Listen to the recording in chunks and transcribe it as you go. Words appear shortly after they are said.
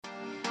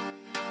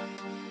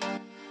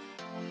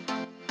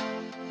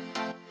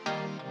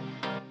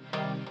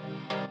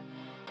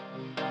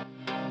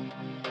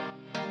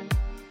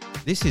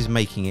This is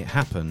Making It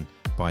Happen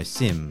by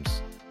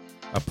Sims,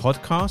 a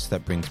podcast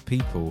that brings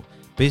people,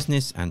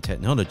 business and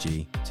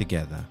technology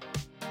together.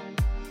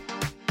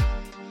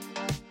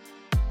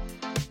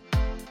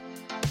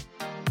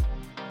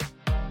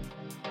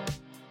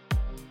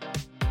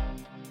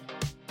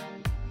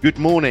 Good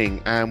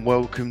morning and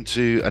welcome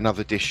to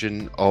another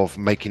edition of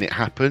Making It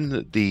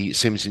Happen, the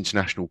Sims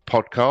International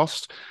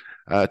podcast.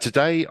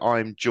 Today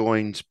I'm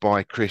joined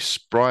by Chris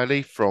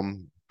Brierley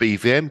from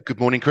BVM. Good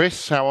morning,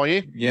 Chris. How are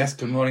you? Yes,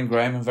 good morning,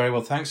 Graham. I'm very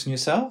well, thanks. And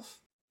yourself?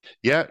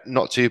 Yeah,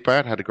 not too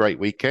bad. Had a great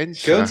weekend.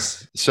 Good.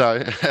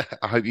 So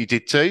I hope you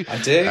did too. I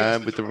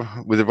did. With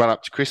the run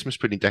up to Christmas,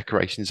 putting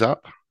decorations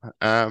up.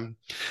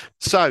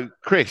 So,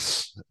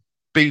 Chris,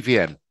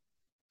 BVM.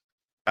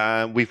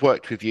 We've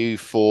worked with you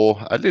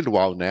for a little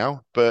while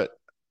now, but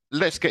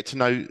let's get to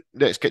know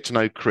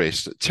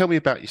Chris. Tell me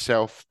about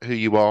yourself, who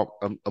you are,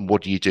 and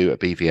what do you do at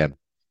BVM?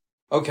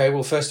 Okay,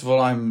 well, first of all,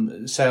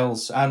 I'm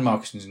sales and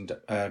marketing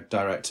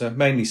director,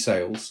 mainly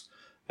sales.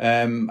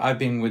 I've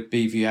been with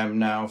BVM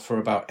now for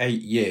about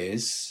 8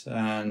 years,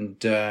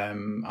 and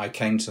I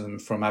came to them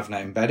from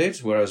Avnet Embedded,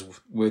 whereas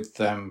with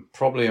them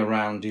probably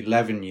around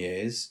 11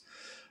 years.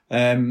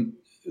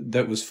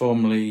 That was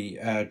formerly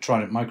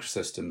Trident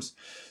Microsystems.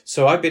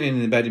 So I've been in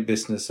the embedded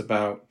business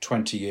about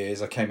 20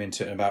 years. I came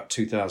into it in about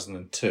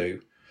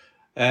 2002.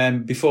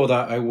 Before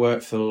that, I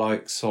worked for the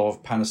likes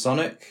of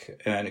Panasonic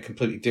in a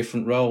completely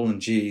different role,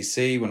 and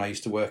GEC when I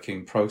used to work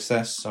in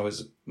process.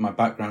 My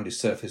background is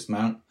surface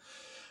mount.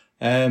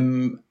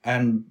 And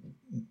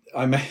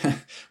my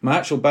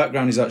actual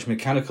background is actually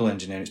mechanical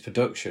engineering, it's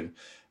production.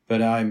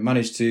 But I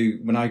managed to,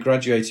 when I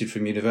graduated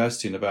from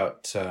university in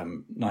about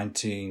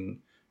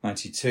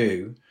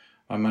 1992,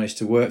 I managed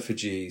to work for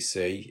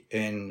GEC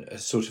in a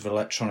sort of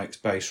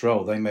electronics-based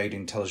role. They made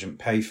intelligent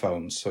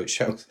payphones, so it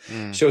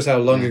shows how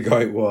long ago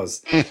it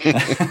was.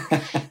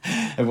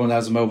 Everyone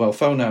has a mobile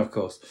phone now, of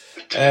course.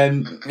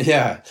 So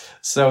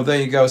there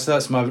you go. So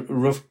that's my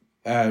rough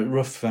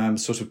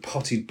sort of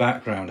potted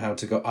background. I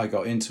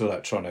got into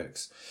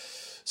electronics.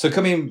 So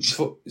coming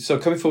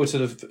forward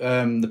to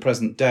the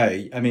present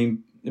day, I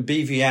mean,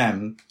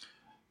 BVM,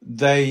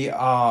 they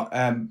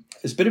are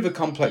it's a bit of a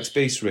complex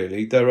beast,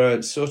 really. They're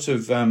a sort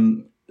of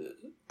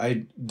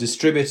a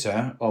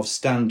distributor of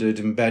standard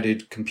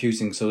embedded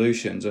computing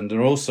solutions, and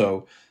they're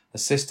also a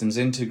systems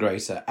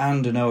integrator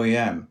and an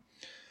OEM.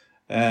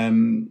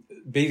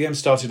 BVM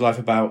started life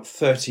about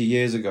 30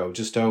 years ago,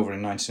 just over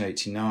in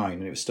 1989,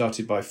 and it was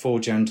started by 4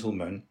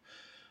 gentlemen,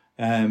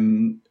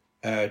 2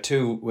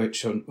 of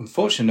which are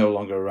unfortunately no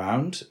longer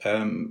around.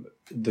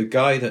 The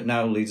guy that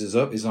now leads us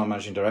up is our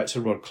managing director,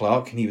 Rod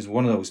Clark, and he was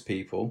one of those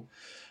people.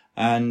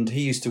 And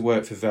he used to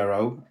work for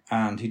Vero,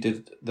 and he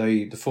did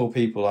the 4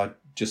 people I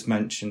just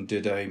mentioned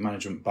did a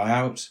management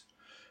buyout,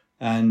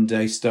 and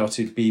they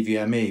started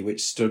BVME,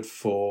 which stood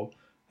for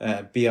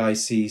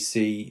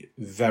BICC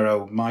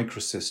Vero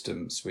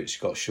Microsystems, which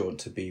got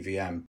shortened to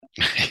BVM.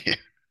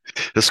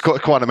 That's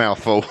quite a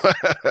mouthful.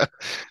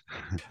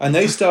 And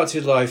they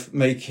started life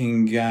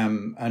making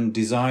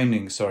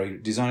designing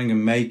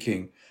and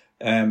making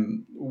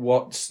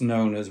what's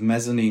known as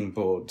mezzanine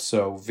boards,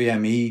 so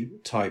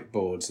VME type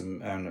boards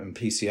and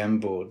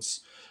PCM boards.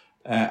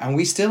 And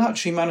we still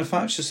actually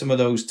manufacture some of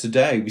those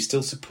today. We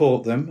still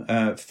support them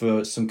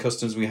for some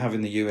customers we have in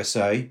the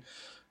USA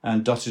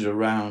and dotted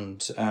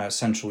around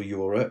Central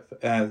Europe.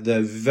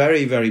 They're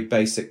very, very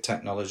basic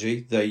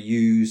technology. They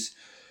use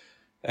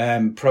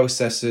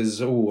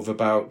processors of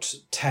about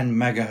 10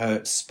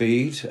 megahertz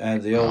speed.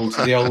 The old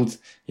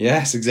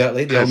yes,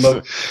 exactly.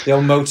 The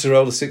old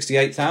Motorola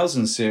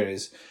 68000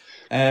 series.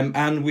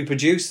 And we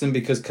produce them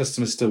because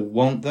customers still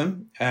want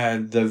them.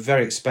 They're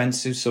very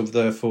expensive, so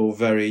therefore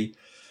they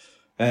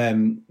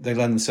lend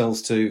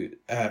themselves to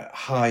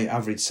high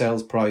average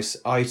sales price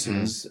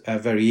items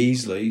very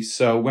easily.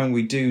 So when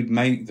we do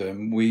make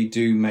them, we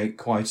do make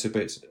quite a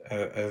bit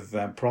of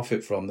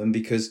profit from them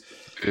because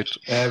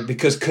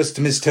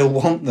customers still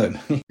want them.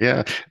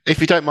 Yeah. If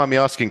you don't mind me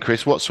asking,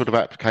 Chris, what sort of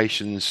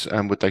applications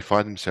would they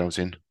find themselves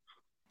in?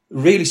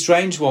 Really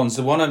strange ones.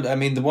 The one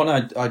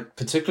I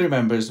particularly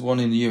remember is the one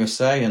in the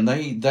USA, and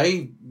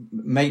they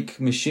make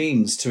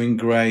machines to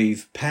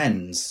engrave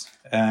pens.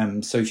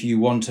 So if you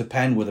want a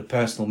pen with a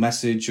personal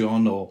message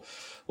on, or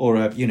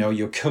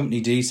your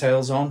company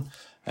details on,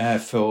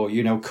 for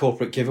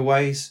corporate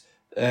giveaways,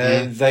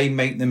 they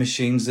make the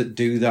machines that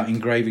do that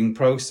engraving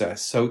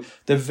process. So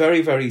they're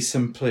very, very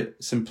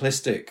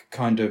simplistic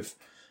kind of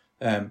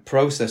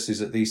processes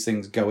that these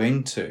things go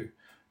into,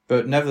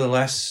 but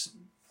nevertheless,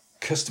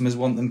 customers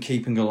want them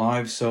keeping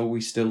alive, so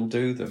we still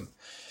do them.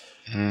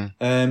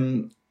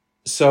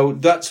 So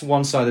that's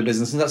one side of the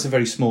business, and that's a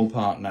very small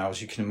part now,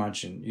 as you can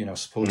imagine.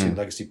 Supporting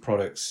legacy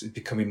products is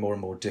becoming more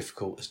and more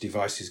difficult as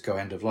devices go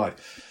end of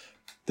life.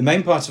 The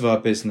main part of our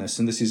business,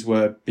 and this is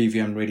where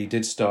BVM really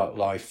did start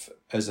life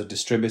as a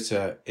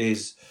distributor,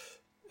 is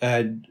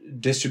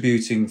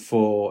distributing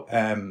for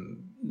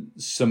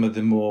some of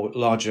the more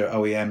larger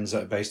OEMs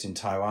that are based in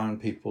Taiwan,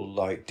 people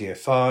like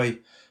DFI,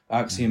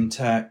 Axiom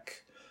Tech,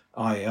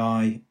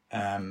 IAI,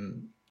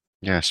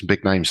 Yeah, some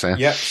big names there.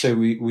 Yep. So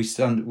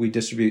we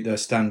distribute their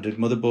standard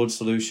motherboard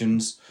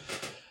solutions.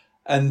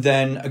 And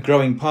then a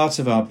growing part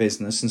of our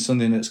business, and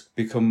something that's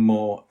become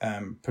more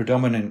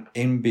predominant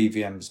in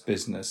BVM's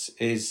business,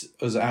 is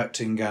us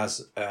acting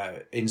as,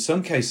 in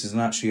some cases,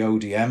 and actually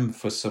ODM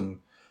for some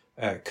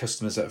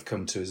customers that have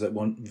come to us that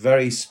want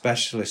very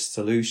specialist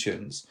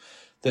solutions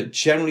that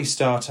generally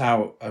start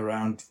out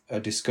around a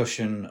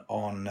discussion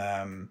on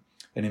an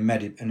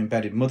embedded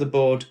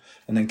motherboard,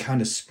 and then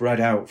kind of spread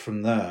out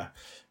from there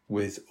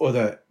with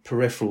other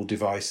peripheral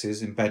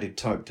devices, embedded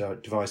type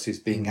devices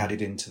being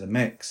added into the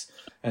mix,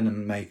 and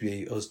then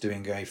maybe us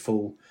doing a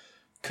full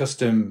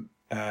custom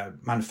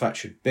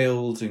manufactured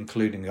build,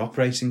 including the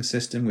operating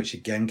system, which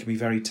again can be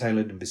very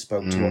tailored and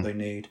bespoke to what they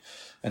need,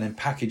 and then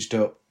packaged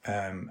up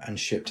and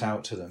shipped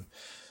out to them.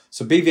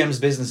 So BVM's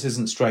business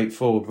isn't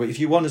straightforward, but if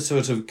you want to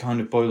sort of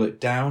kind of boil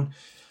it down,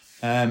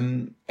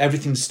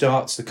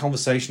 the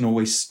conversation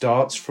always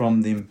starts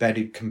from the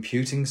embedded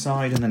computing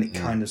side, and then it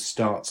kind of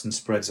starts and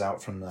spreads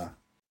out from there.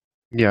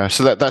 Yeah,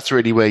 so that's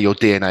really where your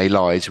DNA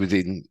lies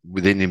within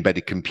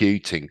embedded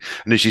computing.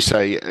 And as you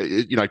say,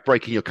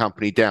 breaking your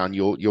company down,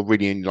 you're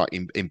really in like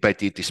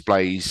embedded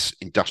displays,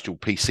 industrial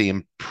PC,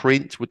 and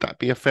print. Would that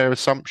be a fair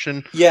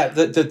assumption? Yeah,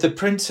 the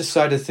printer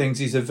side of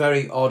things is a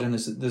very odd, and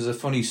there's a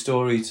funny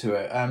story to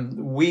it.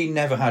 We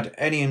never had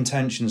any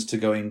intentions to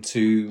go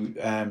into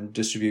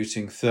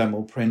distributing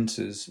thermal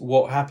printers.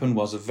 What happened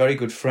was a very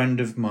good friend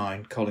of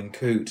mine, Colin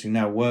Coote, who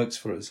now works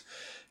for us,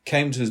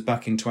 came to us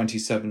back in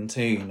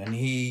 2017, and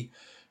he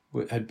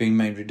had been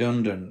made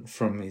redundant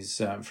from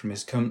his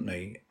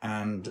company,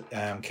 and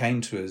came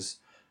to us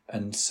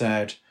and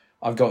said,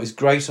 "I've got this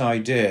great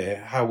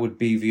idea. How would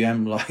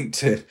BVM like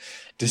to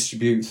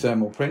distribute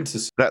thermal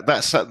printers?"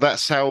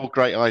 That's how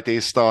great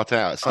ideas start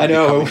out. I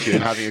know. Coming to you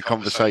and having a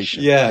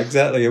conversation. Yeah,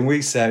 exactly. And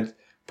we said,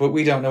 "But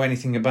we don't know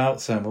anything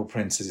about thermal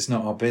printers. It's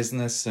not our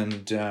business,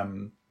 and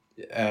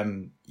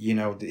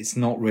it's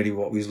not really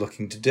what we was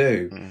looking to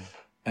do."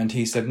 And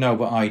he said, "No,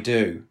 but I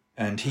do."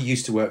 And he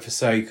used to work for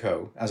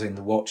Seiko, as in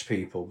the watch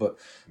people. But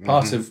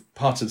part of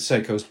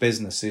Seiko's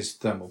business is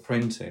thermal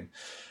printing.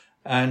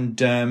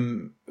 And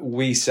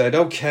we said,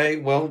 "Okay,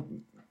 well,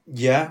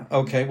 yeah,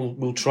 okay,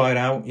 we'll try it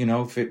out.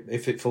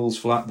 If it falls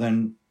flat,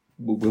 then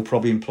we'll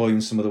probably employ you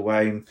in some other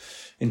way and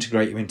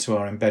integrate you into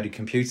our embedded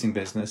computing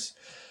business."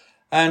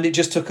 And it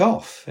just took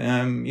off.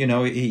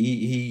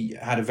 He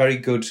had a very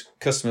good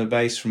customer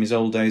base from his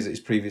old days at his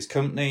previous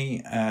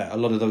company. A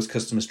lot of those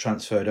customers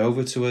transferred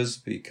over to us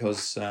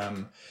because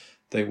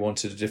they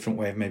wanted a different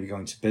way of maybe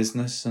going to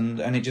business, and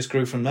it just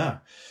grew from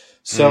there.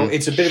 So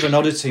it's a bit of an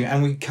oddity,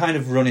 and we kind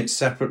of run it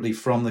separately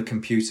from the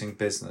computing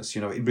business.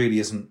 It really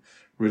isn't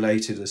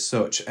related as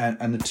such.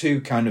 And the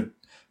two kind of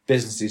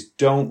businesses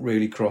don't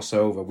really cross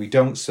over. We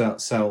don't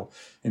sell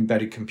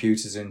embedded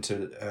computers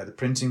into the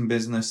printing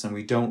business, and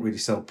we don't really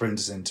sell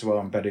printers into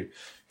our embedded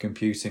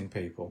computing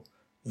people.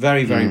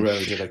 Very, very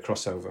rarely do they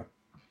cross over.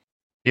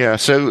 Yeah,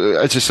 so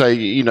as I say,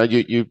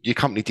 your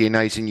company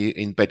DNA is in your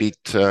embedded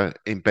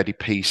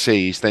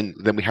PCs. Then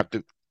we have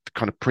the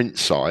kind of print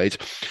side.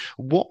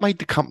 What made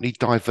the company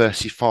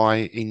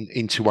diversify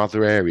into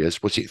other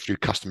areas? Was it through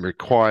customer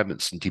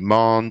requirements and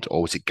demand,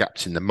 or was it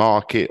gaps in the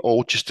market,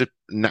 or just a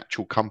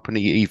natural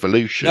company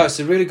evolution? No, it's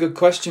a really good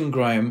question,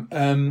 Graham.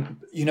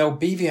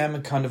 BVM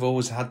had kind of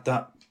always had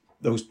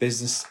those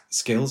business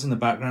skills in the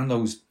background,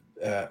 those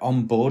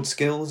on-board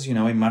skills, in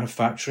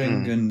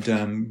manufacturing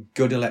and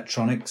good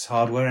electronics,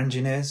 hardware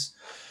engineers,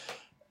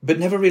 but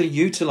never really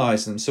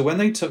utilised them. So when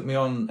they took me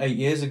on 8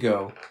 years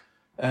ago,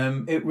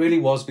 it really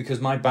was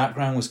because my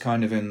background was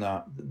kind of in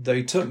that.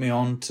 They took me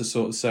on to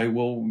sort of say,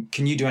 "Well,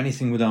 can you do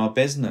anything with our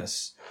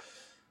business?"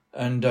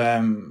 And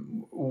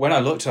when I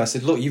looked at it, I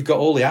said, "Look, you've got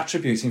all the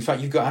attributes. In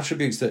fact, you've got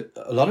attributes that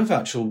a lot of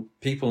actual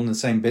people in the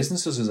same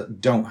businesses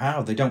don't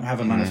have. They don't have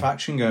a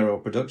manufacturing area or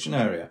production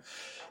area.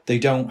 They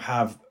don't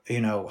have,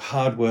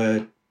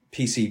 hardware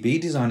PCB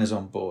designers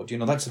on board.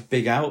 That's a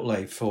big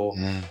outlay for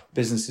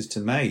businesses to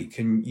make,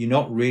 and you're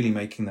not really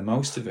making the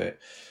most of it."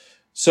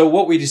 So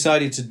what we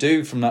decided to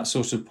do from that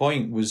sort of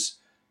point was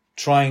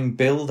try and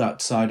build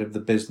that side of the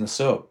business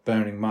up,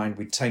 bearing in mind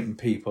we'd taken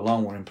people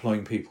on, we're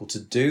employing people to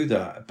do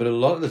that. But a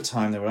lot of the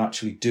time they were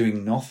actually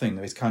doing nothing.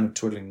 They was kind of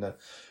twiddling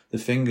the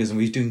fingers, and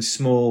we was doing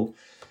small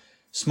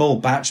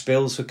batch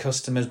builds for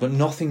customers, but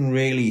nothing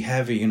really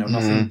heavy,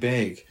 nothing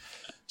big.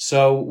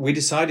 So we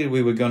decided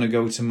we were going to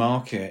go to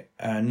market,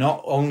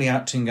 not only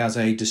acting as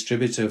a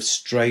distributor of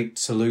straight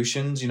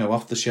solutions,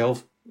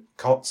 off-the-shelf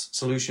COTS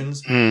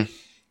solutions,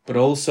 but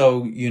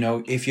also,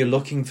 if you're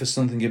looking for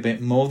something a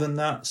bit more than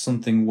that,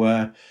 something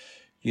where,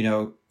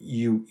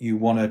 you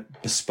want a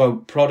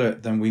bespoke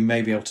product, then we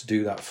may be able to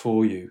do that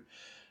for you.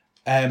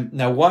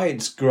 Now, why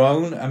it's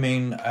grown,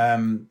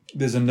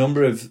 there's a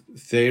number of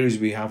theories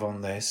we have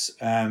on this.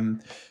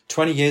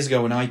 20 years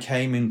ago, when I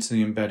came into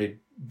the embedded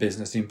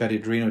business, the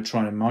embedded arena,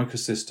 Trident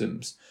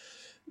Microsystems,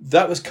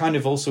 that was kind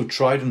of also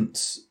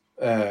Trident's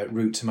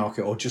route to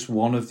market, or just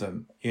one of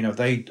them.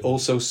 They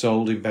also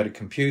sold embedded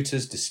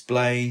computers,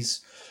 displays,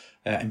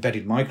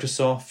 embedded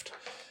Microsoft.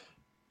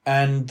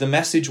 And the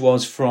message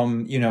was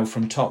from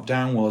top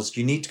down was,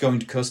 you need to go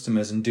into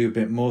customers and do a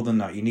bit more than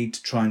that. You need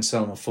to try and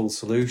sell them a full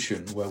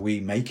solution where we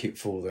make it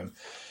for them.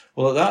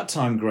 Well, at that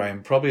time,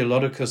 Graham, probably a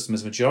lot of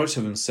customers, majority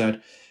of them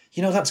said,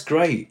 that's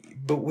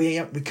great, but we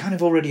kind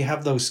of already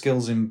have those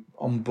skills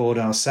on board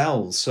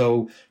ourselves.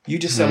 So you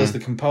just sell us the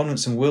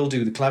components and we'll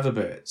do the clever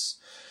bits.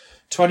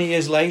 20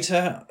 years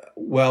later,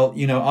 well,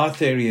 our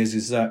theory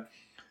is that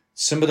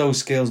some of those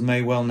skills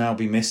may well now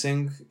be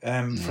missing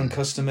from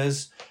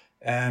customers.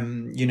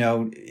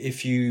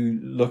 If you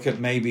look at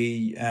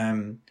maybe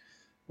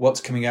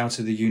what's coming out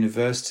of the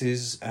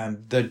universities,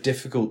 they're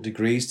difficult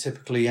degrees,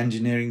 typically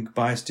engineering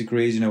bias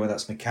degrees, whether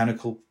that's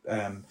mechanical,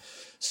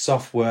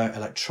 software,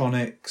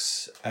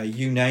 electronics,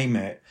 you name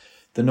it.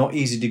 They're not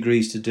easy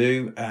degrees to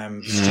do.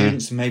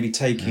 Students may be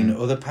taking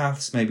other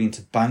paths, maybe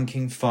into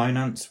banking,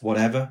 finance,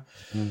 whatever.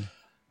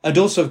 And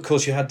also, of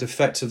course, you had the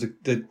effect of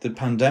the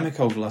pandemic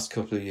over the last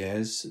couple of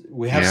years.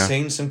 We have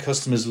seen some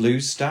customers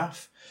lose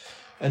staff.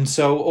 And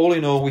so all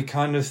in all, we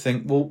kind of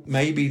think, well,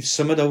 maybe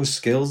some of those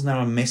skills now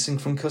are missing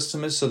from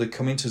customers. So they're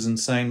coming to us and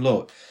saying,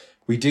 look,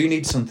 we do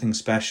need something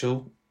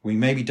special. We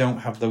maybe don't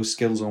have those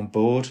skills on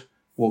board.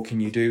 What can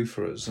you do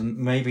for us? And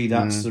maybe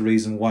that's the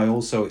reason why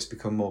also it's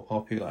become more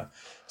popular.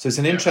 So it's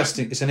an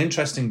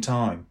interesting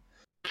time.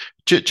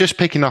 Just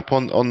picking up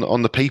on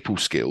the people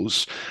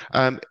skills,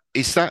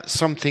 is that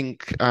something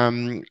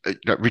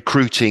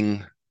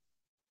recruiting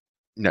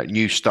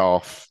new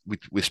staff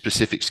with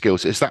specific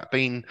skills? Has that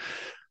been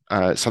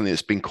something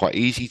that's been quite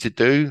easy to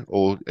do,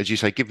 or as you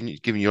say, given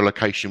your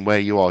location where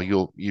you are,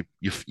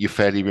 you're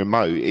fairly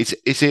remote?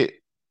 Is it?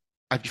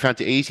 Have you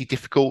found it easy,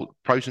 difficult,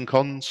 pros and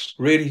cons?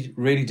 Really,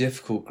 really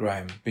difficult,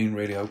 Graham. Being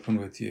really open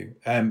with you,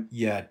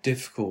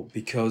 difficult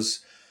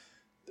because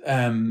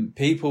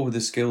people with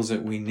the skills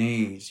that we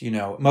need,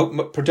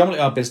 predominantly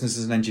our business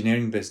is an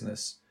engineering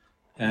business.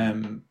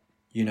 When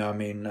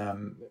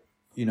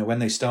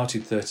they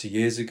started 30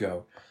 years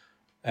ago.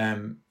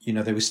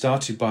 They were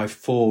started by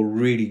 4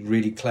 really,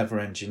 really clever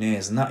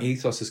engineers, and that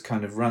ethos has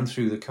kind of run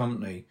through the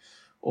company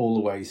all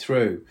the way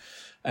through.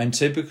 And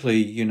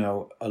typically,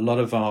 a lot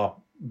of our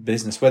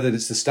business, whether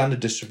it's the standard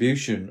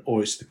distribution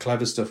or it's the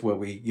clever stuff where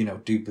we,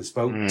 do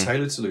bespoke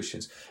tailored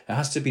solutions, it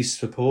has to be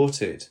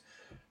supported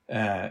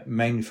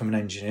mainly from an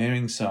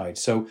engineering side.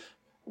 So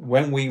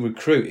when we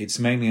recruit, it's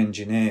mainly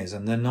engineers,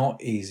 and they're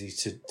not easy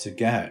to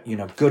get.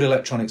 Good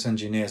electronics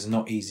engineers are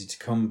not easy to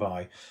come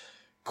by.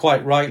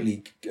 Quite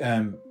rightly,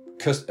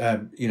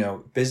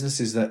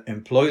 businesses that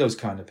employ those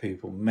kind of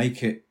people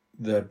make it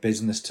their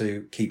business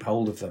to keep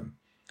hold of them,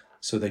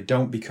 so they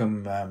don't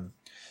become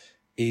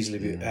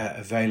easily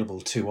available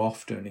too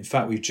often. In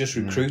fact, we've just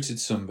recruited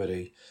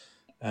somebody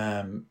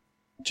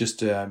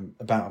just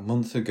about a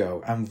month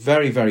ago. I'm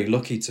very, very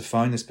lucky to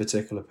find this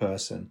particular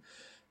person,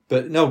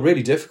 but no,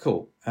 really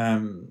difficult.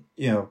 Not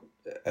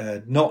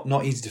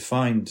easy to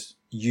find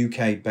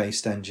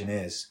UK-based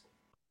engineers.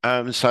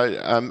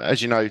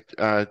 As you know,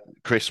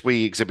 Chris,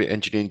 we exhibit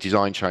Engineering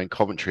Design Show in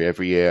Coventry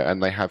every year,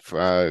 and they have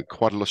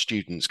quite a lot of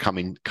students come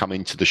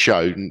into the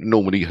show,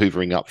 normally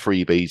hoovering up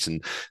freebies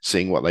and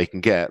seeing what they can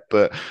get.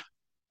 But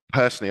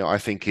personally, I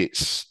think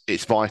it's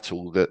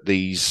vital that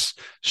these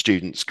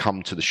students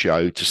come to the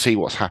show to see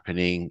what's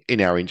happening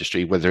in our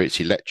industry, whether it's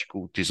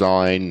electrical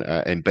design,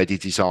 embedded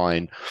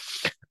design,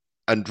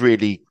 and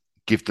really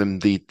give them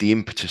the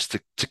impetus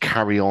to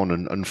carry on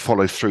and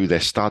follow through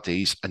their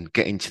studies and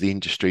get into the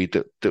industry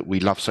that we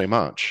love so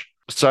much.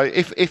 So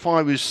if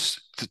I was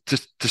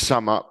to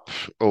sum up,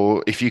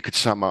 or if you could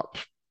sum up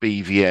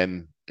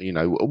BVM,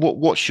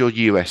 what's your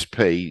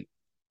USP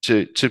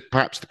to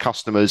perhaps the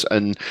customers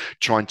and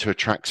trying to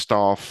attract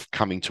staff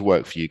coming to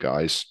work for you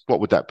guys? What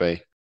would that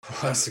be?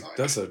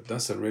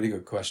 That's a really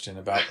good question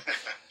about.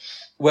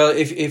 Well,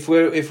 if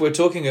we're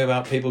talking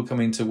about people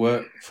coming to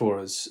work for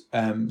us,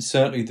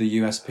 certainly the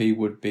USP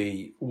would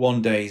be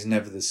one day is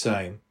never the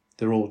same.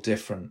 They're all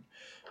different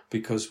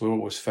because we're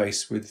always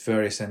faced with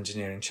various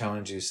engineering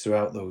challenges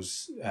throughout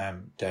those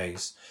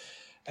days.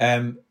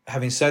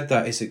 Having said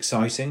that, it's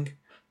exciting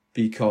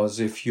because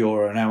if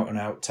you're an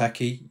out-and-out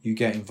techie, you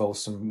get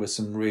involved with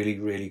some really,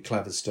 really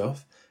clever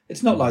stuff.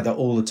 It's not like that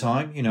all the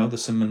time,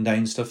 there's some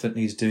mundane stuff that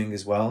needs doing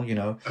as well,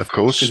 Of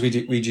course. Because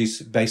we do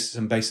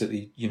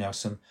basically,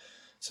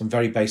 some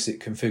very basic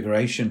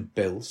configuration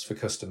builds for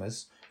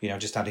customers,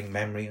 just adding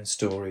memory and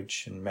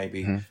storage and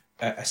maybe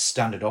a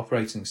standard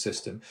operating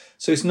system.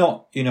 So it's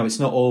not, it's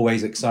not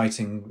always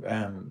exciting,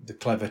 the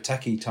clever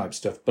techie type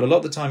stuff, but a lot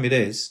of the time it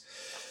is.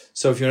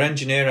 So if you're an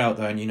engineer out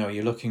there and,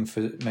 you're looking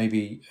for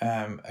maybe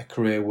a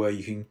career where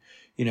you can,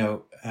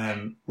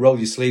 roll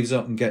your sleeves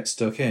up and get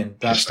stuck in,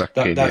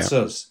 that's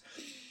us.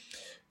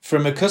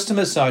 From a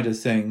customer side of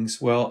things,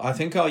 well, I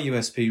think our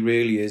USP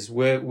really is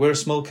we're a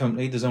small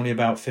company. There's only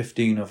about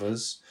 15 of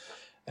us.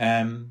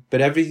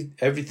 But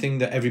everything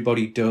that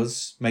everybody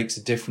does makes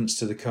a difference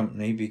to the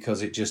company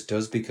because it just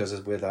does, because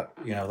we're that,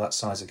 that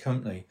size of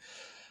company.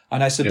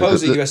 And I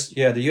suppose the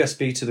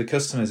USP to the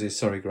customers is,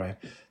 sorry, Graham,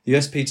 the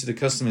USP to the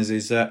customers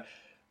is that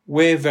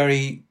we're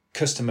very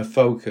customer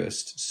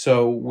focused.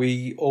 So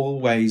we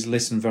always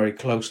listen very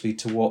closely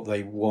to what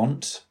they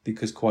want,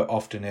 because quite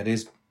often it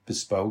is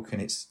bespoke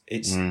and it's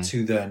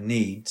to their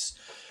needs,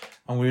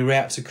 and we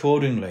react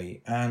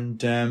accordingly.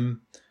 And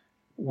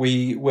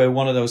we're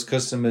one of those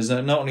customers that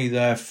are not only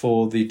there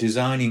for the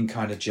designing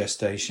kind of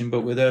gestation,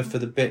 but we're there for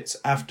the bits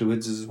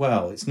afterwards as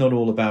well. It's not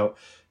all about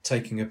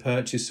taking a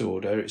purchase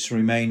order. It's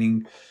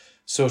remaining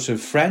sort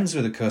of friends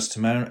with the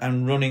customer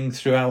and running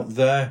throughout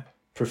their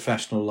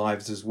professional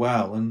lives as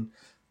well, and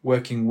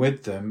working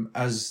with them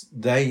as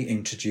they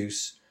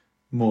introduce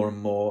more and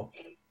more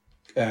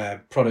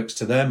products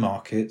to their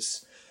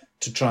markets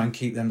to try and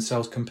keep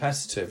themselves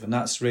competitive. And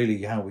that's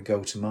really how we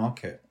go to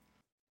market.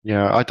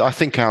 Yeah, I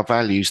think our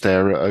values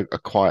there are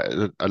quite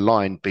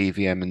aligned.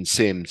 BVM and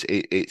Sims.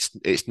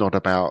 It's not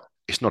about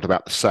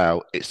the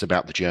sale. It's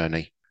about the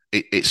journey.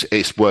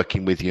 It's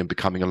working with you and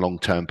becoming a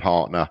long-term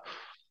partner.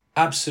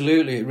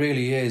 Absolutely, it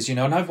really is. And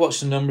I've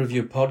watched a number of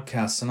your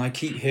podcasts, and I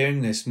keep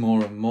hearing this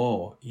more and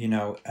more.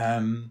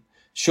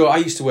 Sure, I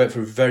used to work for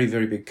a very,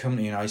 very big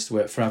company, and I used to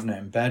work for Avnet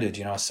Embedded.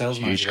 A sales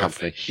manager. Huge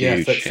company,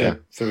 huge,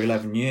 for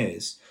 11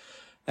 years.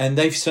 And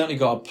they've certainly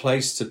got a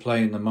place to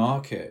play in the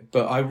market.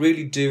 But I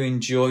really do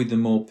enjoy the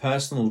more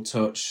personal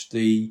touch,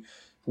 the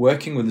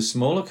working with the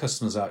smaller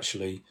customers,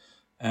 actually,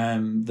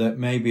 that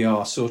maybe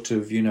are sort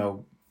of,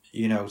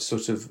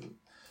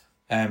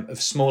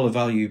 of smaller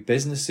value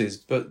businesses,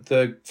 but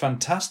they're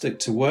fantastic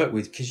to work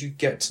with because you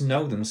get to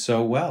know them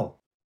so well.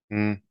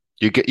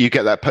 You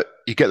get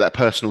that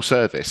personal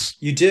service.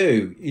 You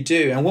do.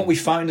 And what we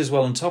find as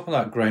well on top of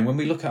that, Graham, when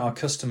we look at our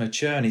customer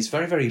churn, it's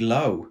very, very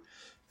low,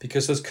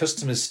 because those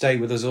customers stay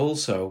with us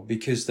also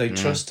because they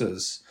trust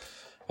us.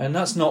 And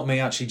that's not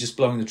me actually just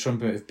blowing the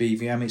trumpet of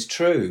BVM. It's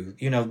true.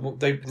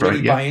 They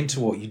really buy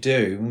into what you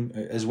do,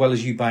 as well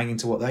as you buying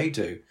into what they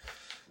do.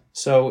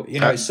 So,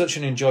 it's such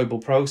an enjoyable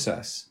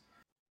process.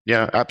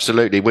 Yeah,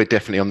 absolutely. We're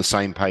definitely on the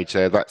same page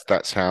there.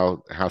 That's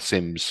how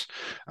Sims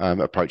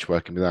approach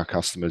working with our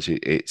customers.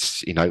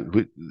 It's a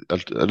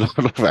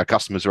lot of our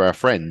customers are our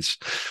friends.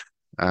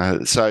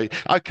 So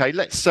okay,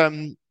 let's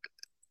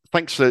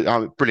thanks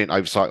for brilliant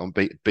oversight on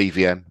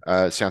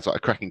BVM. Sounds like a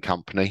cracking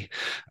company.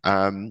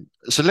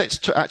 So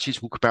let's actually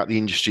talk about the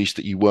industries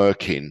that you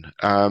work in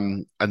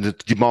and the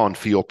demand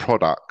for your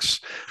products.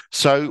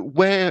 So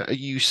where are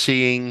you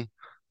seeing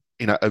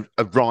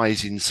a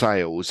rise in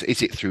sales?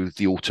 Is it through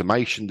the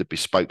automation, the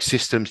bespoke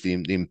systems, the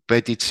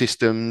embedded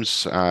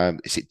systems?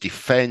 Is it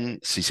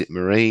defense? Is it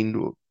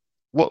marine?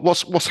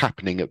 What's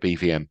happening at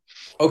BVM?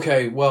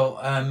 Okay, well,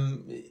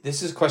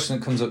 this is a question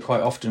that comes up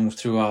quite often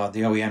through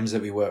the OEMs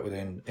that we work with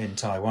in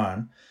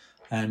Taiwan,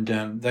 and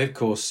they of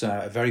course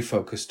are very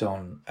focused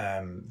on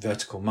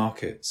vertical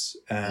markets.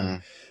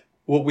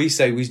 What we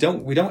say, we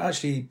don't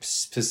actually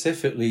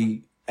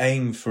specifically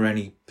aim for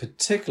any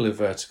particular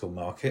vertical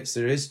markets.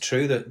 There is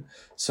true that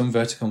some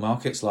vertical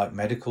markets like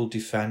medical,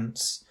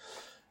 defense,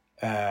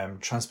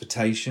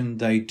 transportation,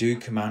 they do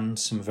command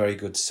some very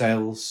good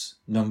sales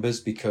numbers,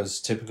 because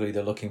typically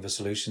they're looking for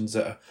solutions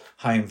that are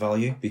high in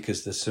value,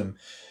 because there's some,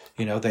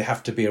 they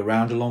have to be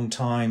around a long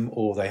time,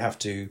 or they have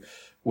to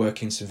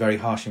work in some very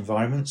harsh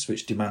environments,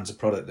 which demands a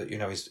product that,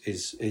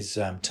 is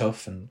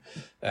tough and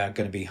going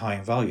to be high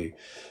in value.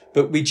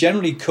 But we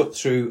generally cut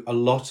through a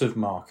lot of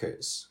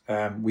markets.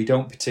 We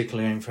don't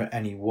particularly aim for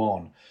any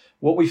one.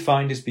 What we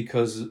find is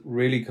because of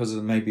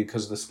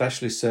the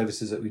specialist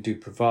services that we do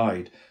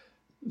provide,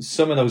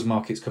 some of those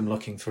markets come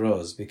looking for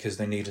us because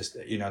they need us,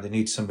 they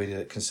need somebody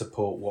that can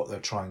support what they're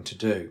trying to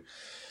do.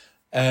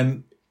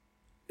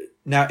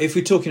 Now, if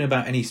we're talking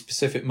about any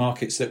specific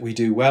markets that we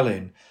do well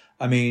in,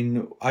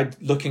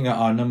 looking at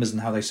our numbers and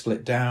how they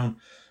split down,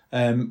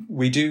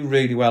 we do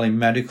really well in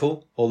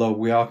medical, although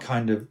we are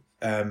kind of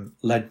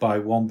led by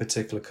one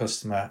particular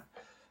customer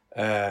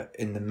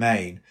in the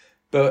main.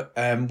 But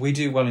we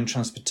do well in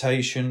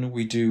transportation,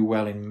 we do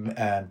well in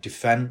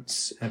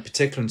defense, in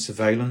particular in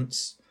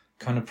surveillance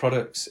kind of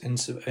products in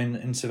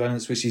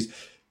surveillance, which is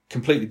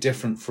completely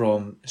different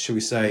from, shall we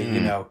say,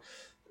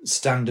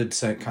 standard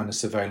kind of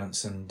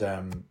surveillance and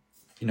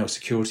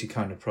security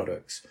kind of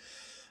products.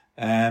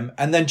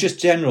 And then just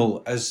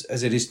general, as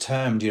it is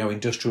termed,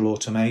 industrial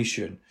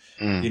automation.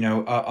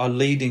 Our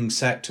leading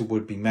sector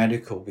would be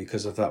medical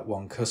because of that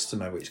one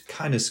customer, which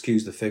kind of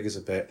skews the figures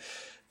a bit.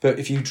 But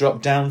if you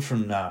drop down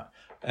from that,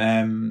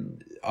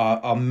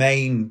 our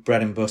main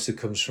bread and butter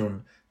comes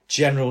from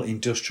general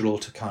industrial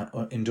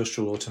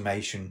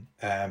automation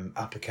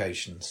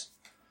applications.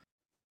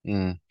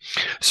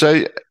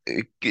 So,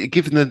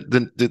 given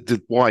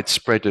the wide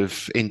spread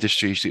of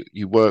industries that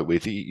you work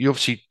with, you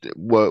obviously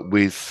work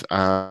with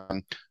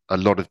a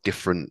lot of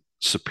different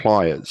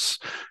suppliers.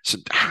 So,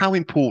 how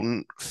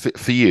important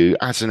for you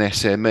as an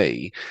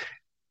SME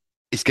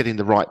is getting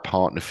the right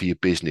partner for your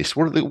business?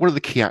 What are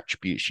the key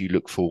attributes you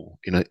look for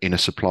in a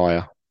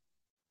supplier?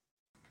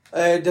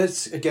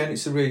 It's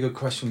a really good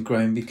question,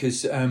 Graham,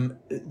 because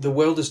the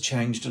world has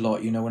changed a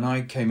lot. When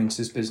I came into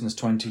this business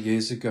 20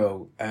 years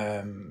ago,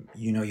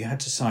 you had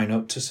to sign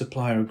up to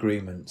supplier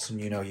agreements, and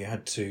you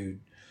had to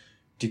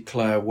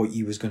declare what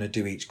you was going to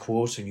do each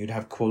quarter, and you'd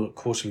have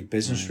quarterly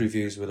business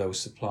reviews with those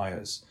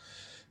suppliers.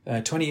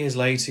 20 years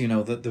later,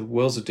 the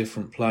world's a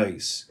different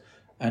place,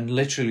 and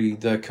literally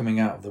they're coming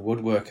out of the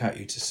woodwork at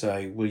you to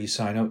say, will you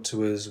sign up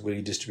to us? Will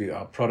you distribute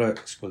our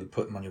products? Will you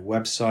put them on your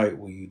website?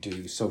 Will you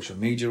do social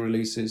media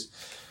releases?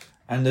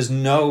 And there's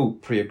no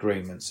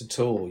pre-agreements at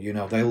all.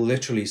 They'll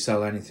literally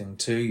sell anything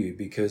to you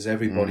because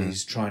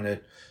everybody's trying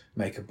to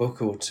make a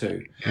buck or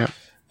two.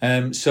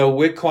 Yeah. So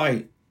we're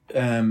quite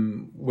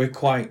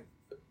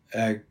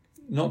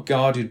not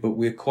guarded, but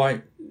we're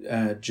quite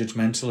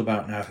judgmental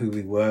about now who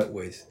we work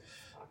with.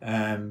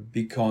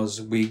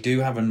 Because we do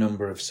have a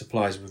number of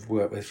suppliers we've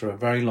worked with for a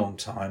very long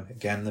time.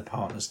 Again, they're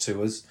partners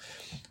to us,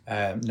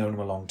 known them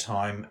a long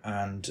time,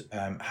 and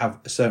have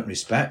a certain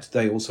respect.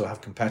 They also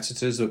have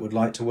competitors that would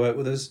like to work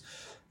with us,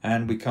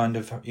 and we kind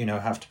of,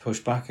 have to push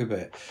back a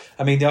bit.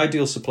 I mean, the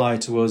ideal supplier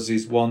to us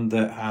is one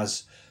that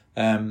has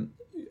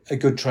a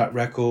good track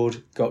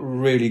record, got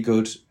really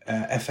good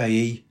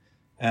FAE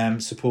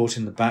support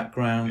in the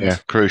background. Yeah,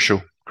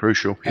 crucial.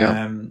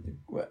 Yeah.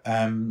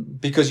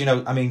 Because,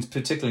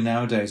 particularly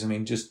nowadays,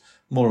 just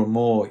more and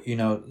more,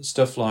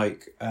 stuff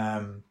like,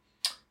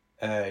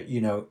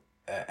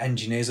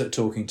 engineers that are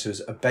talking to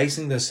us are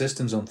basing their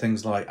systems on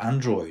things like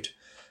Android.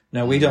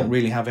 Now, we don't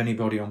really have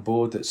anybody on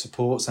board that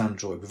supports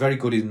Android. We're very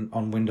good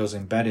on Windows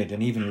Embedded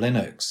and even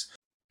Linux.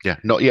 Yeah,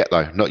 not yet,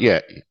 though. Not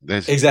yet.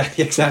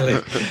 Exactly.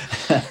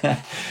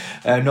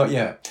 Not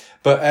yet.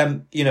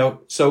 But,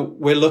 so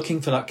we're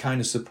looking for that kind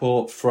of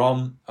support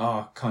from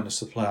our kind of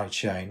supply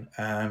chain.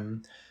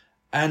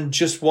 And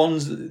just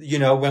ones,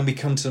 when we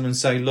come to them and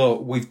say,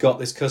 look, we've got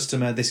this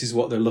customer, this is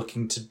what they're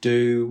looking to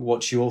do.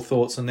 What's your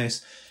thoughts on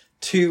this?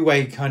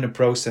 Two-way kind of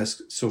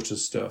process sort of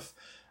stuff.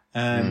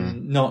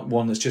 Not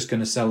one that's just going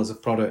to sell as a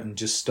product and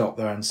just stop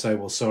there and say,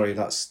 well, sorry,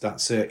 that's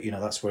it.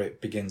 That's where it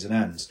begins and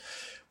ends.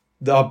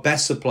 Our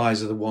best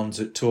suppliers are the ones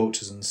that talk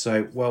to us and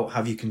say, well,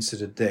 have you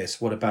considered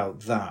this? What about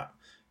that?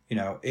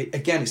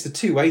 It's the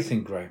two-way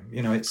thing, Graham.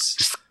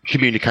 It's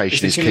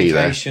communication is key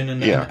there.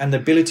 And the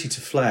ability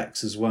to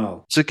flex as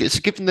well. So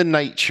given the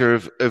nature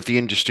of the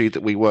industry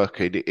that we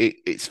work in,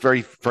 it's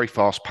very, very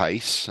fast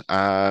paced.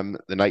 The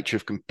nature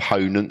of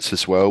components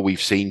as well.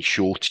 We've seen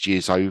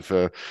shortages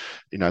over,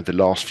 the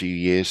last few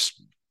years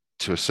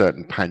to a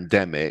certain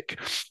pandemic.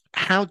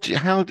 How do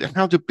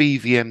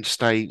BVM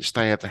stay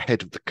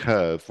ahead of the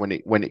curve when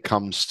it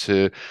comes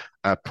to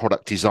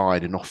product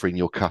design and offering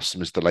your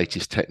customers the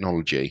latest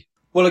technology?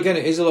 Well, again,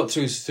 it is a lot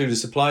through the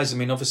suppliers.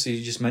 Obviously,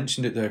 you just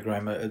mentioned it there,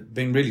 Graham. It's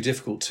been really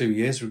difficult 2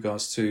 years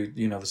regards to,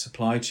 the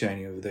supply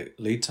chain, the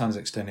lead times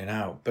extending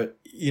out. But,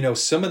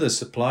 some of the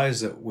suppliers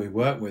that we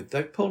work with,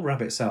 they pull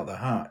rabbits out the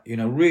hat,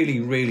 really,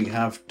 really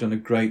have done a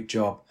great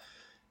job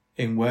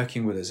in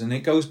working with us. And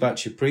it goes back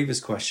to your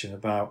previous question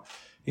about,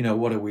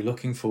 what are we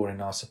looking for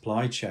in our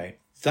supply chain?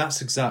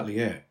 That's exactly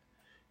it.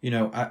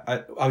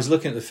 I was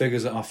looking at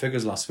our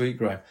figures last week,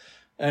 Graham,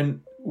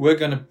 and we're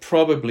going to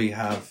probably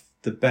have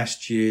the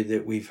best year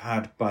that we've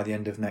had by the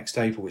end of next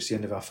April, which is the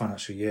end of our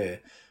financial year,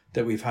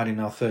 that we've had in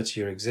our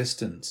 30-year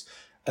existence.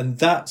 And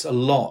that's a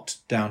lot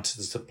down to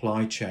the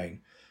supply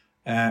chain.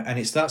 And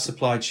it's that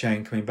supply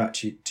chain, coming back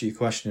to your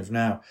question of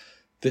now,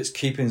 that's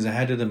keeping us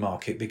ahead of the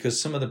market,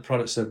 because some of the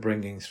products they're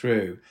bringing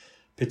through,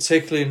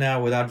 particularly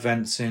now with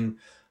advents in,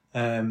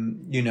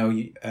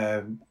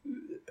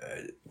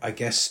 I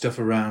guess stuff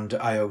around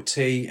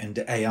IoT and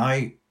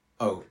AI,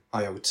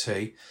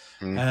 IoT,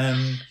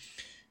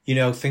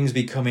 things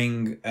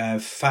becoming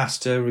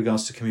faster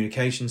regards to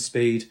communication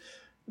speed.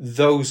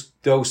 Those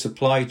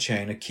supply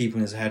chain are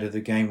keeping us ahead of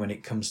the game when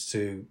it comes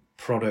to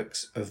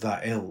products of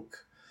that ilk.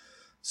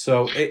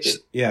 So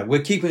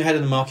we're keeping ahead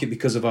of the market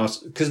because of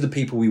the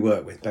people we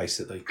work with,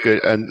 basically.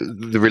 Good,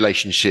 and the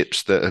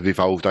relationships that have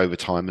evolved over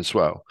time as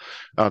well.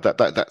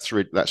 That's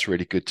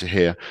really good to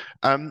hear.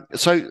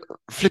 So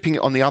flipping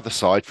it on the other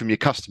side, from your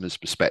customer's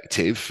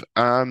perspective,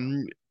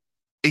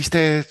 is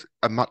there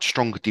a much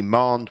stronger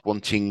demand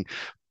wanting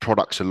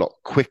products a lot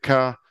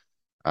quicker?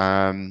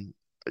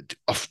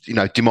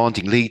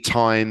 Demanding lead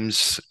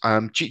times.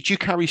 Do you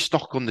carry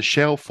stock on the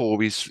shelf,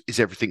 or is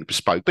everything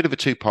bespoke? Bit of a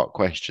two-part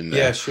question there.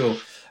 Yeah, sure.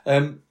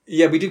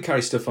 We do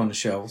carry stuff on the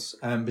shelves.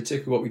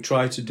 Particularly what we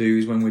try to do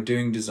is, when we're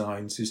doing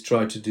designs, is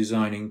try to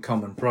design in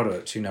common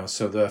products,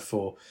 so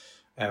therefore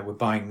we're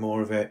buying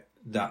more of it.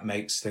 That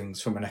makes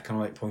things, from an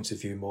economic point of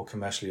view, more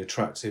commercially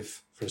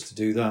attractive for us to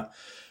do that.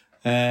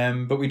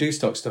 But we do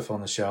stock stuff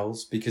on the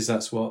shelves because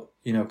that's what,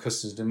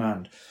 customers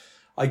demand.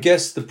 I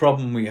guess the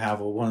problem we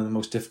have, or one of the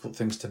most difficult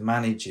things to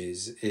manage,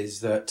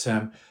 is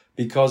that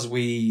because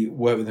we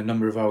work with a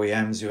number of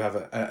OEMs who have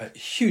a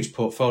huge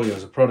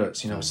portfolios of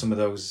products, some of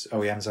those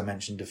OEMs I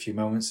mentioned a few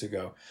moments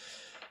ago,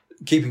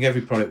 keeping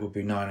every product would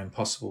be nigh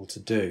impossible to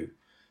do.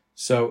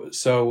 So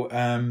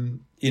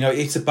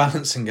it's a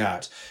balancing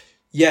act.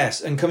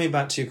 Yes, and coming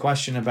back to your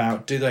question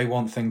about do they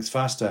want things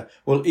faster?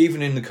 Well,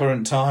 even in the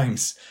current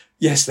times,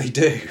 Yes, they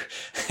do.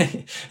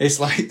 It's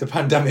like the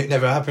pandemic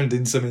never happened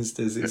in some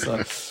instances. It's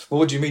like, well,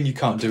 what do you mean you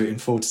can't do it in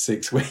 4 to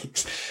 6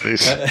 weeks?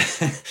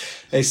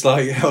 It's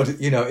like,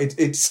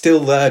 it's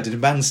still there. The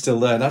demand's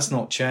still there. That's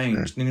not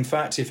changed. And in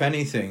fact, if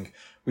anything,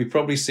 we've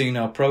probably seen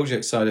our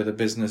project side of the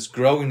business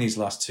grow in these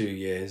last 2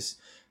 years,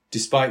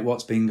 despite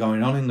what's been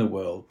going on in the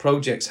world.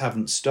 Projects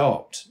haven't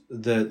stopped.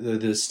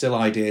 There's still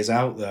ideas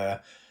out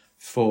there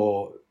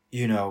for,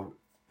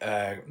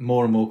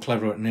 more and more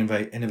clever and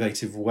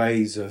innovative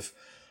ways of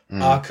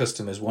our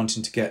customers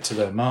wanting to get to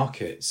their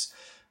markets.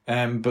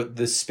 But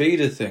the speed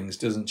of things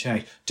doesn't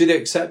change. Do they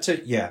accept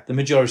it? Yeah, the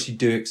majority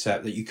do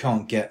accept that you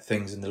can't get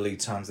things in the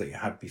lead times that you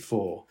had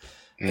before.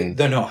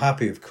 They're not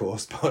happy, of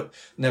course, but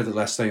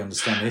nevertheless they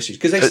understand the issues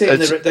because they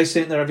see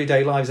it in their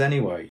everyday lives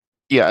anyway.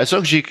 Yeah, as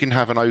long as you can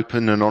have an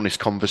open and honest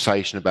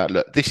conversation about,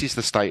 look, this is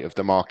the state of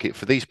the market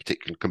for these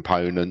particular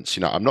components.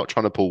 I'm not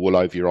trying to pull wool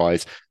over your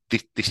eyes.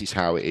 This is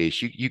how it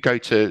is. You go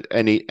to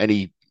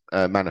any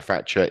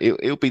manufacturer,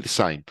 it'll be the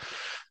same.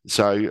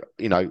 So,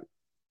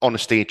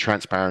 honesty and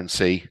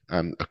transparency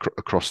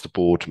across the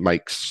board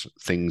makes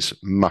things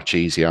much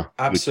easier.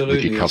 Absolutely.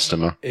 With your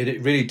customer.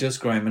 It really does,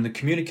 Graham. And the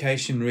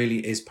communication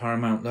really is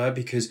paramount there,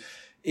 because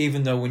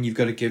even though when you've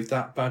got to give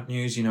that bad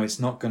news, it's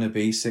not going to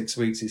be 6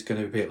 weeks, it's going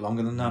to be a bit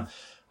longer than that.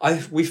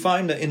 We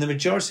find that in the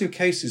majority of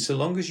cases, so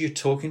long as you're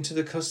talking to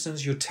the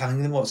customers, you're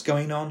telling them what's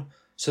going on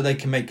so they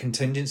can make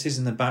contingencies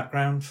in the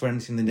background for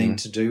anything they need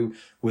to do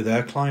with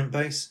their client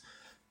base.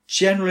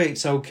 Generally,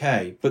 it's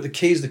okay, but the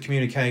key is the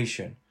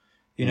communication.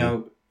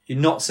 You're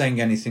not saying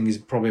anything is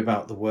probably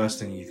about the worst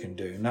thing you can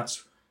do, and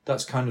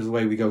that's kind of the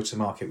way we go to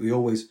market. We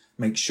always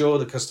make sure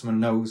the customer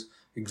knows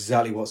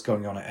exactly what's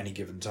going on at any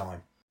given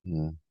time.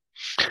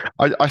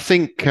 I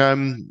think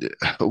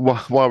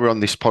while we're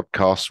on this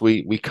podcast,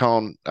 we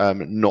can't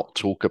not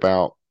talk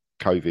about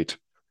COVID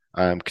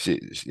because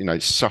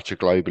it's such a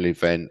global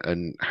event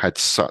and had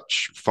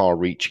such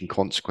far-reaching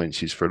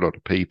consequences for a lot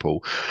of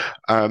people.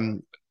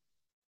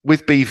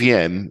 With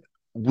BVM,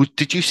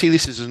 did you see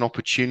this as an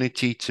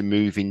opportunity to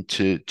move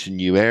into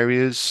new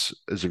areas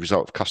as a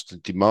result of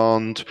customer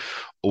demand,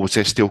 or was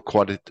there still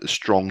quite a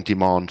strong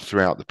demand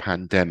throughout the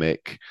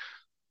pandemic?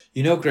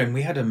 Graham,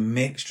 we had a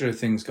mixture of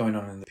things going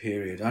on in the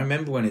period. I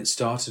remember when it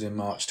started in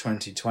March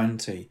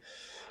 2020,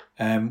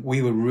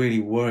 we were really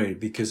worried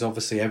because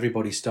obviously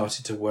everybody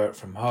started to work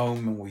from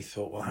home, and we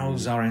thought, well,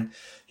 how's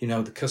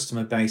the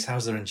customer base,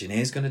 how's their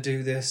engineers going to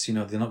do this? They're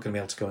not going to be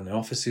able to go in their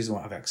offices,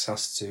 won't have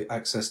access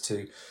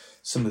to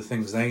some of the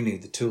things they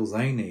need, the tools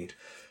they need.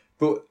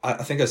 But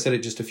I think I said it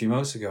just a few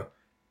moments ago.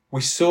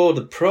 We saw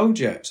the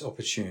project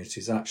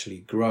opportunities actually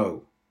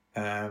grow.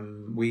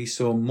 We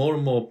saw more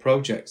and more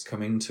projects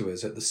come into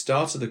us at the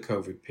start of the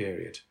COVID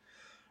period.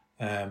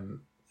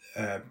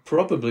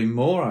 Probably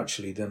more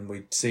actually than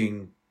we'd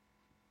seen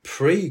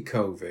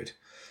pre-COVID.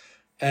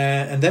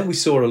 And then we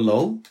saw a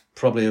lull,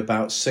 probably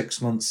about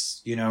 6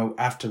 months,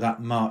 after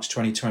that March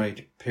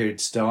 2020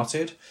 period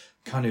started.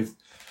 Kind of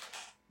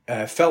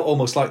felt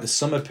almost like the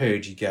summer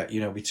period you get,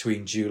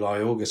 between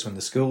July, August when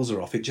the schools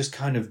are off. It just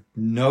kind of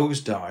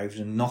nosedived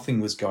and nothing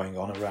was going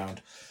on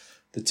around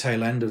the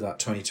tail end of that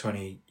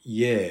 2020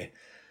 year.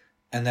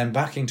 And then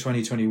back in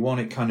 2021,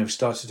 it kind of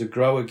started to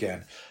grow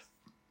again.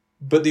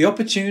 But the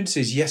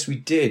opportunities, yes, we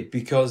did,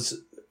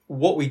 because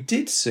what we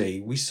did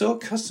see, we saw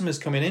customers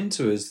coming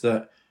into us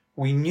that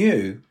we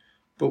knew,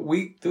 but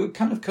they were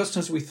kind of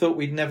customers we thought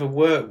we'd never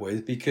work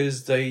with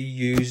because they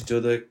used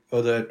other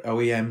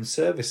OEM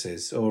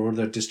services or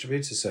other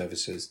distributor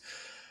services.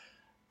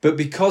 But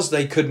because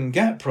they couldn't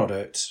get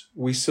product,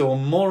 we saw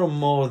more and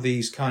more of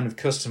these kind of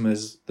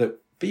customers that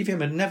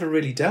BVM had never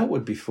really dealt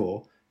with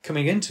before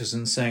coming into us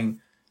and saying,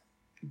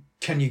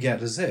 can you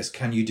get us this?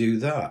 Can you do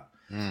that?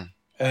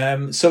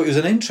 So it was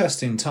an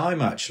interesting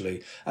time,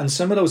 actually. And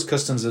some of those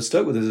customers have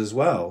stuck with us as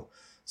well.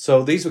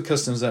 So these were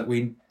customers that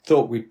we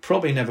thought we'd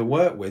probably never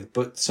work with,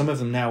 but some of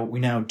them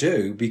we now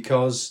do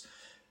because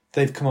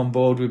they've come on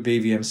board with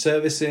BVM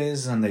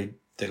services and they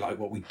like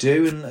what we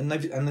do and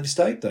they've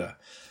stayed there.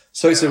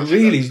 So it's a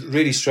really,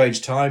 really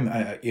strange time,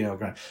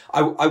 Grant.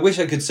 I wish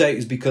I could say it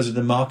was because of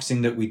the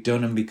marketing that we've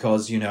done and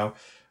because,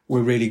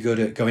 we're really good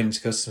at going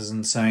into customers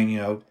and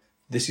saying,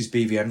 this is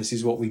BVM, this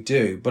is what we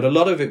do. But a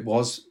lot of it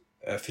was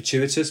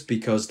fortuitous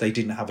because they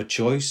didn't have a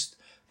choice.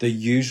 The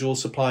usual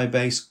supplier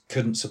base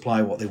couldn't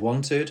supply what they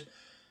wanted.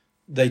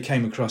 They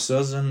came across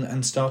us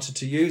and started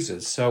to use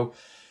us. So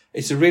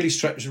it's a really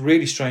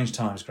strange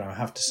times, Graham, I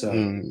have to say.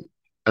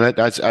 And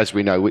as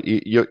we know,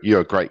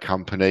 you're a great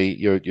company.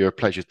 You're a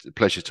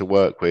pleasure to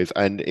work with,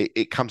 and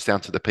it comes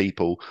down to the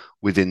people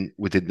within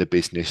the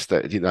business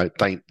that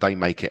they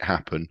make it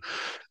happen.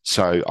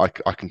 So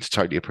I can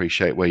totally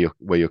appreciate where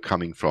you're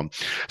coming from.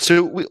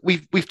 So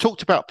we've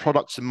talked about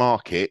products and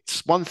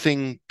markets. One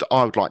thing that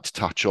I would like to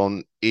touch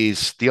on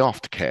is the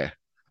aftercare.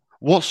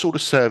 What sort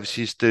of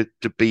services do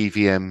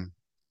BVM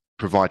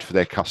provide for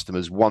their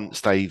customers once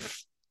they've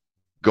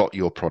got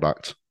your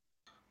product?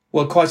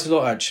 Well, quite a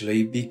lot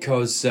actually,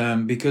 because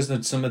some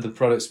of the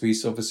products we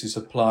obviously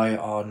supply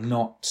are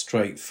not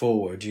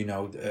straightforward.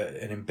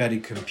 An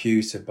embedded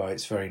computer by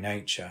its very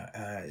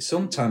nature.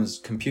 Sometimes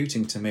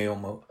computing to me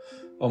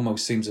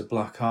almost seems a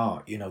black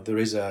art.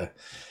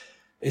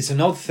 It's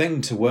an odd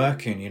thing to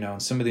work in.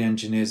 And some of the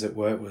engineers that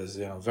work with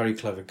us, very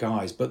clever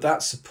guys. But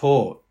that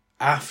support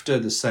after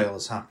the sale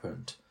has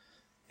happened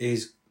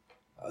is,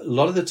 a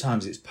lot of the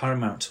times, it's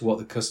paramount to what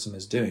the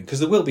customer's doing, because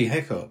there will be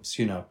hiccups.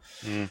 There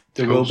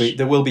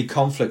will be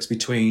conflicts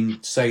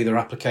between, say, their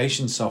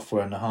application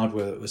software and the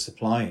hardware that we're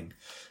supplying,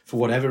 for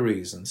whatever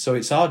reason. So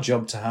it's our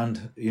job to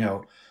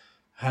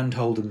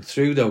handhold them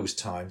through those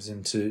times,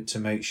 and to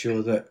make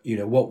sure that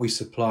what we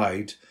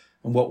supplied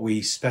and what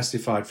we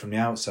specified from the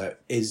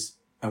outset is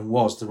and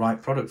was the right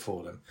product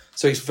for them.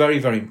 So it's very,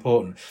 very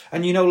important.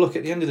 And look,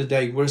 at the end of the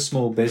day, we're a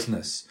small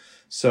business.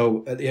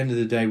 So at the end of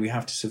the day, we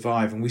have to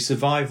survive, and we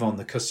survive on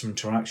the customer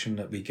interaction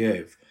that we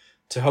give,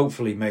 to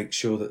hopefully make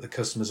sure that the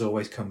customers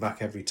always come back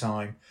every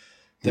time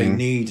they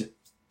need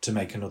to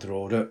make another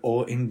order,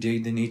 or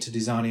indeed they need to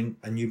design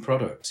a new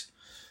product.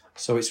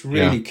 So it's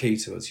really key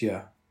to us.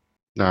 Yeah.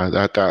 No,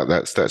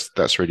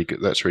 that's really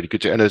good. That's really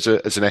good. And as an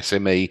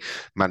SME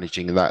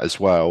managing that as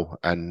well,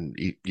 and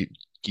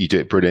you do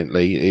it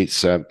brilliantly.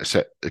 It's a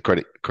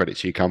credit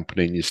to your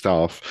company and your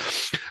staff.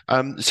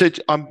 So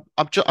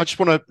I just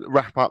want to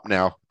wrap up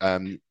now,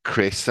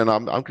 Chris, and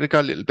I'm going to go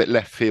a little bit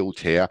left field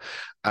here.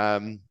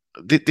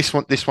 This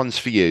one's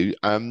for you.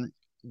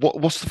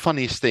 What's the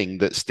funniest thing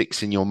that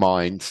sticks in your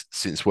mind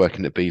since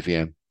working at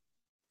BVM?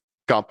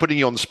 I'm putting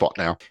you on the spot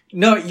now.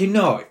 No, you're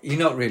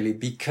not really,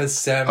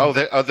 because are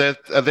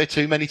there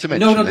too many to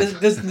mention? No,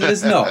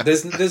 there's not.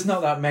 There's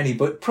not that many.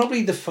 But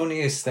probably the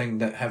funniest thing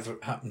that ever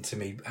happened to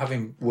me,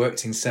 having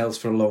worked in sales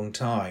for a long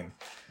time.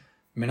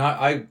 I mean,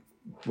 I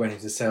went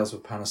into sales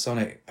with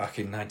Panasonic back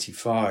in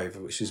 '95,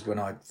 which is when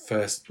my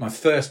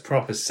first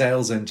proper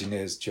sales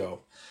engineer's job.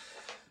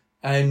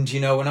 And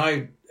when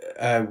I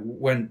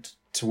went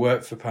to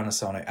work for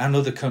Panasonic and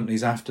other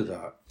companies after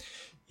that,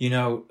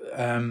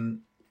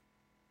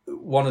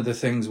 one of the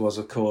things was,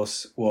 of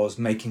course,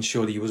 making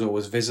sure that you was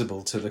always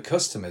visible to the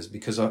customers,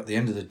 because at the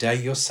end of the day,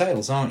 you're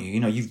sales, aren't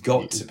you? You've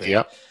got to be.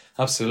 Yeah.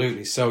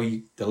 Absolutely. So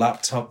the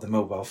laptop, the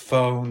mobile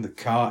phone, the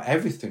car,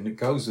 everything that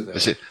goes with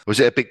it.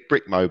 Was it a big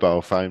brick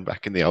mobile phone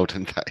back in the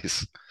olden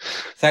days?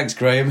 Thanks,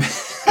 Graham.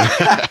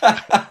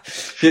 I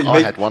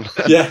had one.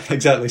 Yeah,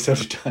 exactly. So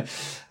did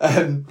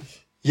I.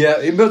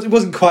 It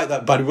wasn't quite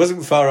that bad. It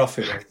wasn't far off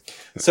it.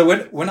 So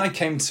when I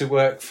came to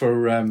work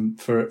for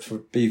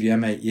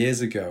BVM 8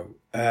 years ago,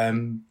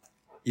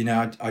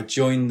 I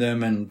joined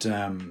them, and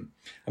I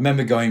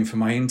remember going for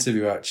my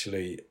interview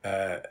actually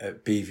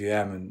at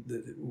BVM, and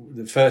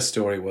the first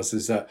story was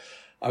that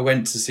I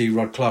went to see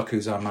Rod Clark,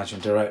 who's our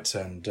managing director,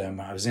 and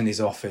I was in his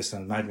office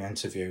and made my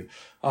interview.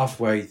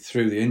 Halfway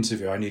through the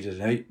interview, I needed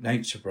a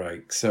nature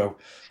break, so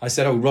I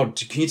said, "Oh, Rod,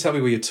 can you tell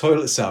me where your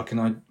toilets are? Can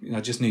I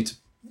just need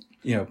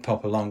to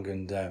pop along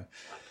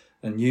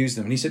and use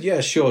them?" And he said, "Yeah,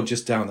 sure,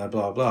 just down there,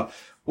 blah blah."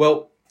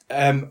 Well,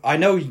 I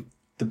know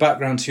the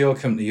background to your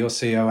company, your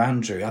CEO,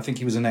 Andrew. I think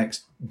he was an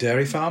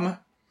ex-dairy farmer.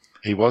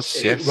 He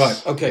was, yes.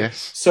 Right, okay.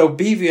 Yes. So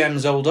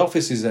BVM's old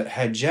offices at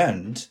Hedge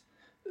End,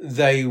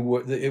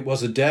 it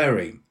was a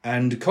dairy,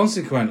 and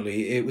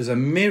consequently it was a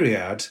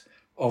myriad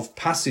of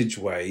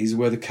passageways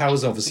where the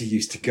cows obviously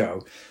used to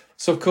go.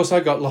 So, of course, I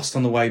got lost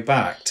on the way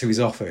back to his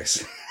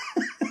office.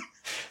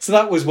 So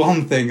that was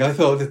one thing. I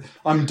thought,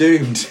 I'm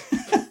doomed.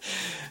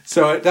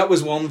 So that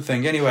was one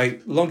thing. Anyway,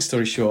 long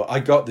story short, I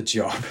got the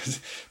job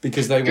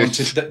because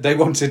they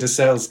wanted a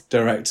sales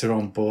director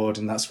on board,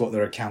 and that's what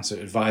their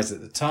accountant advised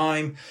at the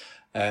time.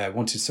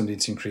 Wanted somebody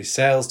to increase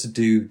sales, to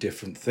do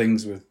different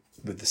things with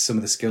some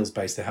of the skills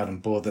base they had on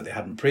board that they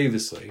hadn't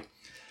previously.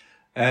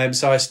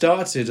 So I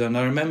started, and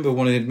I remember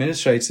one of the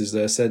administrators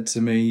there said to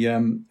me,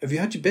 "Have you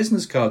had your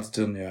business cards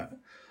done yet?"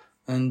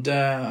 And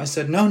I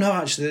said, no,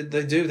 actually,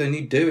 they do. They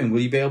need doing. Will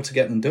you be able to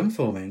get them done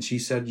for me? And she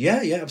said, yeah,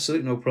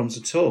 absolutely, no problems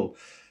at all.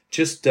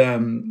 Just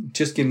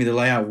give me the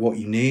layout of what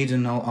you need,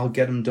 and I'll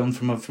get them done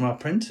from our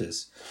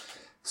printers.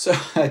 So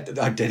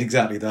I did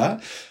exactly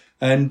that.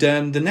 And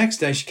the next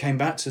day she came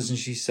back to us and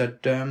she said,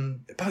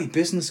 about your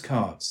business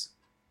cards.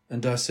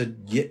 And I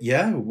said,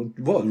 yeah,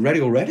 what, ready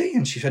already?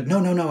 And she said, no,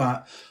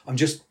 I'm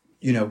just,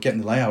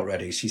 getting the layout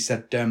ready. She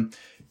said,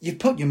 you've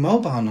put your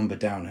mobile number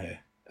down here.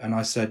 And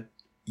I said,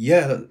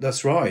 yeah,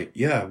 that's right.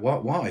 Yeah,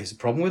 why? Is there a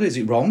problem with it? Is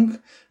it wrong?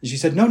 And she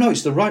said, no,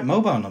 it's the right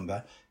mobile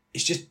number.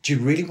 It's just, do you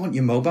really want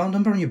your mobile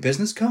number on your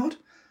business card?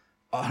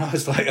 And I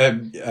was like,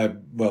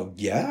 well,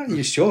 yeah,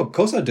 you sure? Of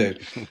course I do.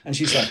 And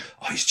she's like,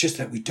 oh, it's just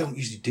that we don't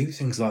usually do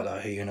things like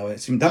that here,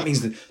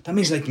 that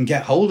means they can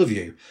get hold of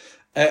you.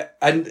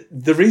 And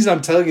the reason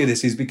I'm telling you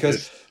this is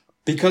because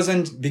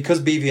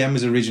BVM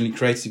was originally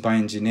created by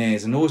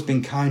engineers and always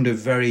been kind of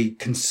very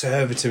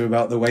conservative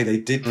about the way they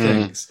did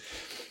things.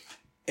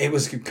 It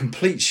was a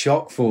complete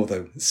shock for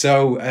them.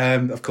 So,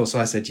 of course,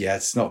 I said, yeah,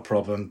 it's not a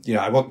problem.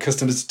 I want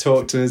customers to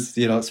talk to us.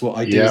 That's what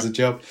I do as a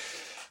job.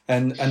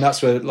 And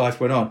that's where life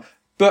went on.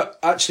 But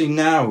actually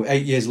now,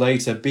 8 years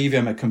later,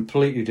 BVM are a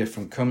completely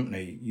different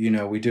company. You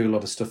know, we do a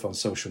lot of stuff on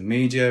social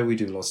media. We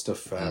do a lot of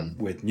stuff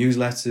with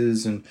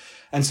newsletters.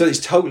 And so it's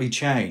totally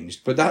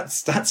changed. But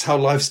that's how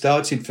life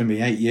started for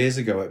me 8 years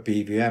ago at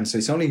BVM. So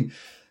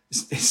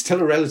it's still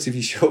a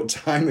relatively short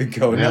time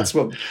ago. And that's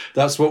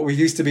what we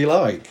used to be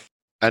like.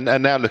 And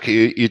now look at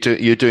you,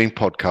 you're doing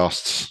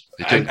podcasts.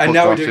 And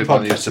now we're doing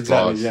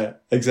podcasts.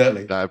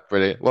 Exactly. No,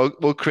 brilliant.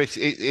 Well, Chris,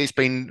 it's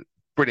been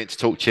brilliant to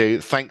talk to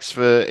you. Thanks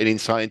for an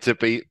insight into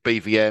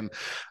BVM.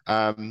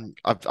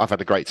 I've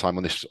had a great time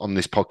on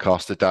this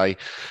podcast today.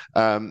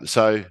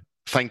 So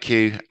thank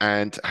you,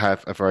 and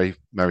have a very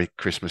Merry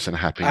Christmas and a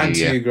Happy New Year. And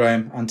to you,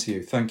 Graham, and to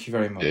you. Thank you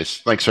very much.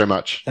 Yes, thanks very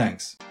much.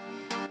 Thanks.